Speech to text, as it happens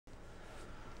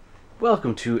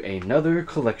Welcome to another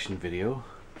collection video.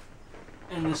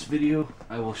 In this video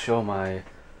I will show my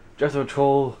Jethro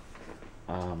Tull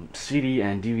CD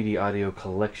and DVD audio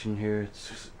collection here.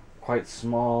 It's quite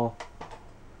small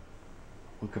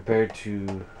when compared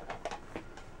to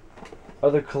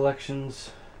other collections.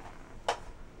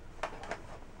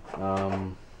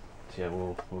 So yeah,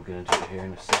 we'll get into it here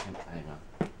in a second. Hang on.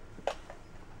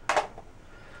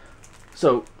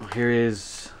 So here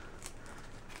is,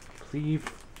 I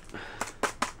believe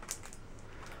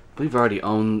I already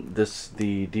owned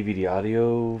the DVD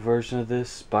audio version of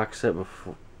this box set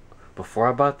before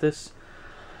I bought this.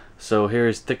 So here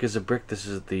is Thick as a Brick. This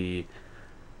is the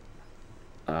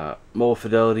Mobile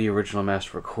Fidelity Original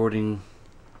Master Recording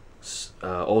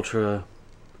Ultra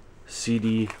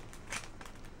CD,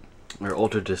 or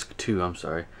Ultra Disc 2, I'm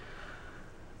sorry.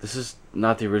 This is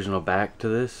not the original back to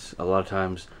this. A lot of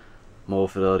times Mobile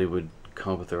Fidelity would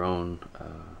come up with their own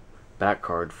back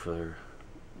card for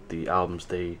the albums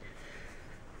they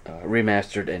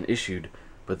remastered and issued,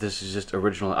 but this is just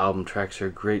original album tracks here.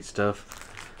 Great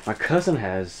stuff. My cousin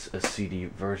has a CD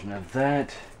version of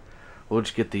that. We'll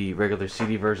just get the regular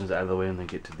CD versions out of the way and then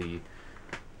get to the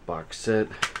box set.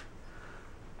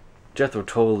 Jethro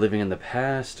Tull, Living in the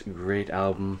Past, great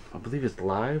album. I believe it's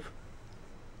live.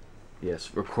 Yes,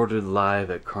 recorded live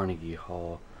at Carnegie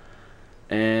Hall.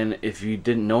 And if you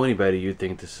didn't know anybody, you'd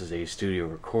think this is a studio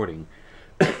recording.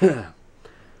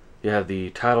 You have the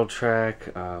title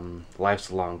track, Life's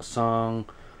a Long Song,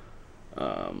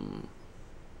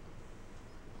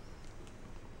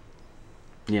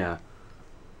 yeah.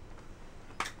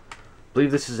 I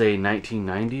believe this is a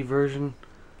 1990 version.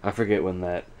 I forget when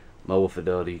that Mobile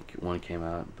Fidelity one came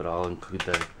out, but I'll include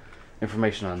the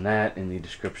information on that in the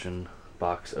description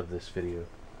box of this video.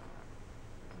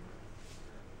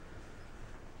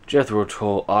 Jethro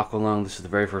Tull, Aqualung. This is the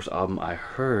very first album I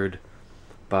heard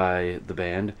by the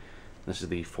band. This is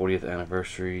the 40th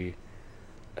anniversary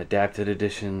adapted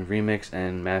edition, remix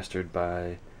and mastered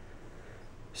by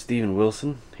Steven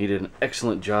Wilson. He did an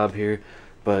excellent job here,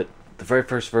 but the very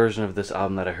first version of this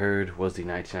album that I heard was the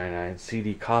 1999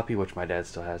 CD copy, which my dad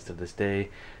still has to this day.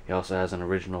 He also has an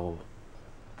original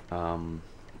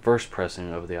first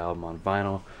pressing of the album on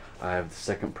vinyl. I have the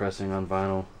second pressing on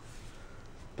vinyl. I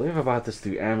believe I bought this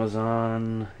through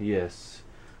Amazon. Yes,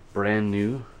 brand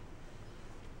new.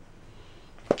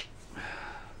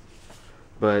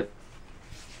 But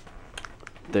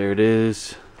there it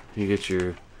is. You get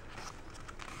your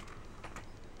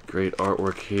great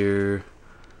artwork here.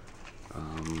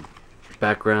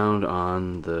 Background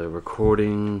on the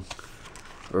recordings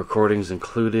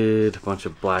included. A bunch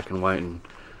of black and white and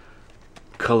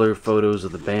color photos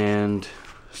of the band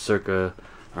circa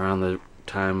around the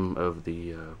time of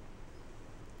the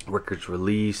record's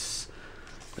release.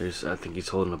 There's, I think he's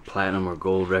holding a platinum or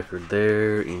gold record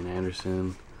there. Ian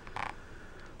Anderson.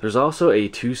 There's also a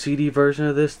 2 CD version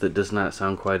of this that does not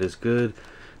sound quite as good.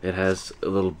 It has a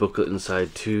little booklet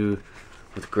inside too,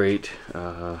 with great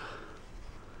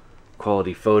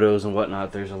quality photos and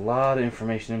whatnot. There's a lot of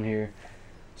information in here.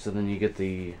 So then you get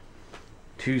the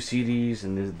 2 CDs,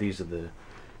 and these are the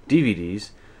DVDs,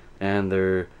 and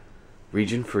they're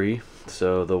region free,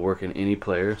 so they'll work in any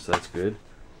player, so that's good.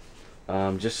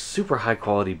 Just super high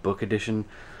quality book edition.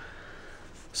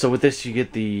 So with this you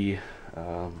get the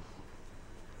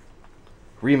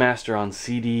remaster on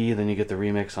CD, then you get the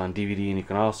remix on DVD, and you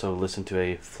can also listen to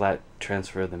a flat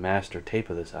transfer of the master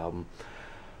tape of this album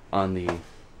on the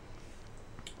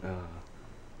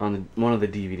one of the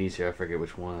DVDs here. I forget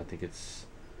which one. I think it's,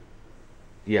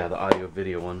 yeah, the audio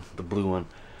video one, the blue one.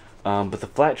 But the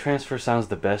flat transfer sounds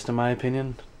the best in my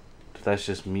opinion. That's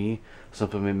just me. Some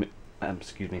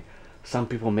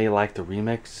people may like the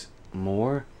remix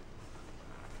more.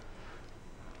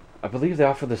 I believe they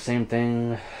offer the same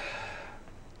thing,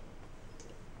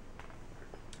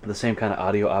 the same kind of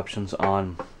audio options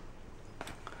on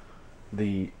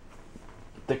the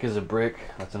Thick as a Brick.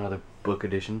 That's another book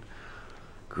edition.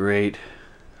 Great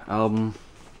album.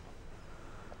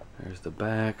 There's the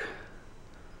back.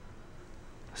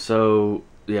 So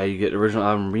yeah, you get original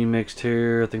album remixed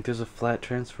here. I think there's a flat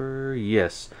transfer.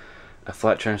 Yes, a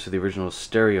flat transfer of the original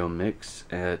stereo mix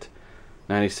at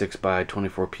 96 by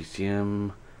 24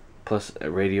 PCM, plus a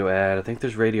radio ad. I think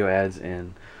there's radio ads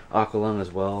in Aqualung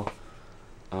as well.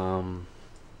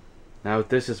 Now with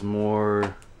this, it's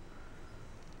more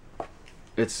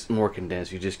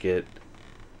condensed. You just get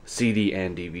CD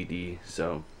and DVD.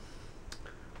 So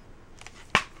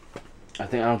I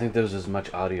don't think there's as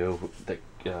much audio, that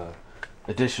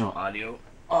additional audio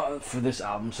for this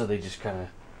album, so they just kind of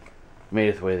made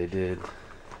it the way they did.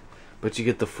 But you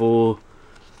get the full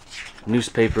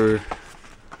newspaper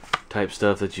type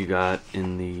stuff that you got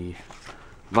in the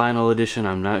vinyl edition.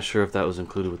 I'm not sure if that was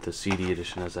included with the CD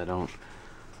edition, as I don't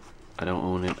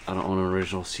own it. I don't own an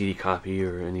original CD copy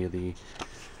or any of the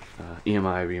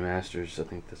EMI remasters. I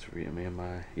think that's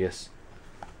EMI. Yes.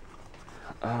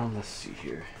 Let's see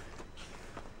here.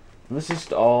 And this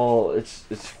is all, it's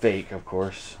fake, of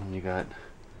course. And you got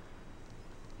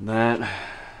that.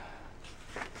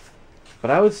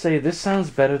 But I would say this sounds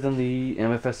better than the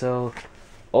MFSL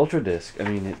Ultra Disc. I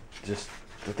mean, I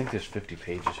think there's 50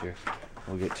 pages here.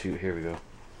 We'll get to, here we go.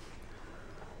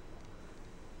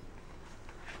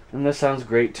 And this sounds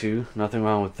great too. Nothing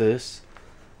wrong with this.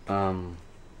 It's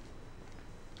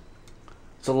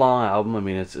a long album. I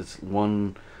mean, it's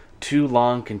two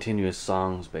long continuous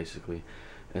songs basically.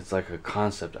 It's like a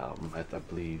concept album, I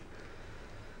believe.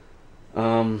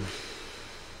 You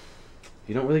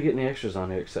don't really get any extras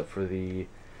on here except for the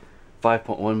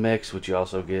 5.1 mix, which you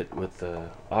also get with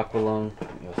the Aqualung.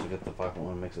 You also get the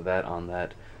 5.1 mix of that on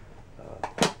that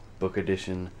book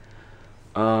edition.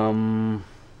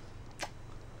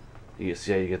 Yes,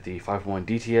 yeah, you get the 5.1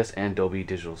 DTS and Dolby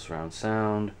Digital Surround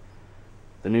Sound.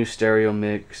 The new stereo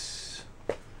mix.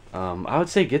 I would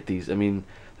say get these. I mean,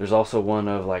 there's also one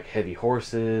of like Heavy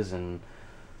Horses and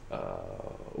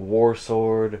War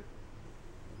Sword.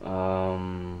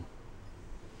 I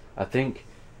think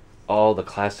all the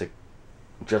classic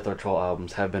Jethro Tull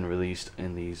albums have been released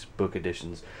in these book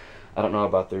editions. I don't know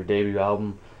about their debut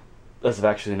album. I've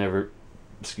actually never,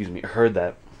 heard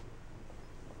that.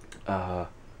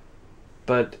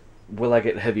 But will I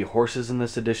get Heavy Horses in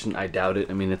this edition? I doubt it.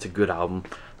 I mean, it's a good album.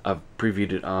 I've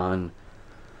previewed it on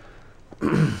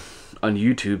on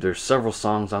YouTube. There's several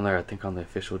songs on there, I think on the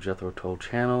official Jethro Tull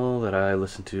channel, that I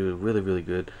listen to. Really, really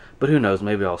good. But who knows?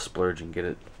 Maybe I'll splurge and get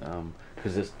it.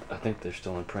 Because I think they're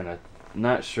still in print. I'm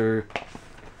not sure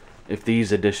if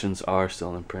these editions are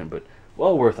still in print, but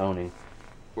well worth owning,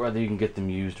 whether you can get them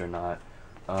used or not.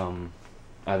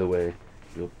 Either way,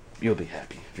 you'll be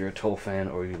happy if you're a Tull fan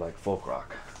or you like folk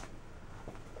rock.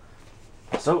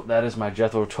 So that is my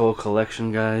Jethro Tull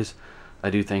collection, guys. I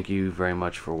do thank you very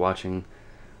much for watching.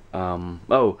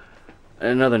 Oh,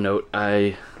 another note,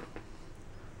 I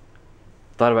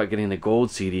thought about getting the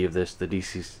gold CD of this, the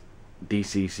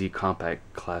DCC Compact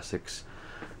Classics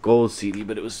gold CD,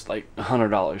 but it was like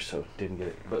 $100, so didn't get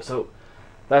it. But so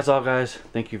that's all, guys.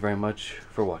 Thank you very much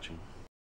for watching.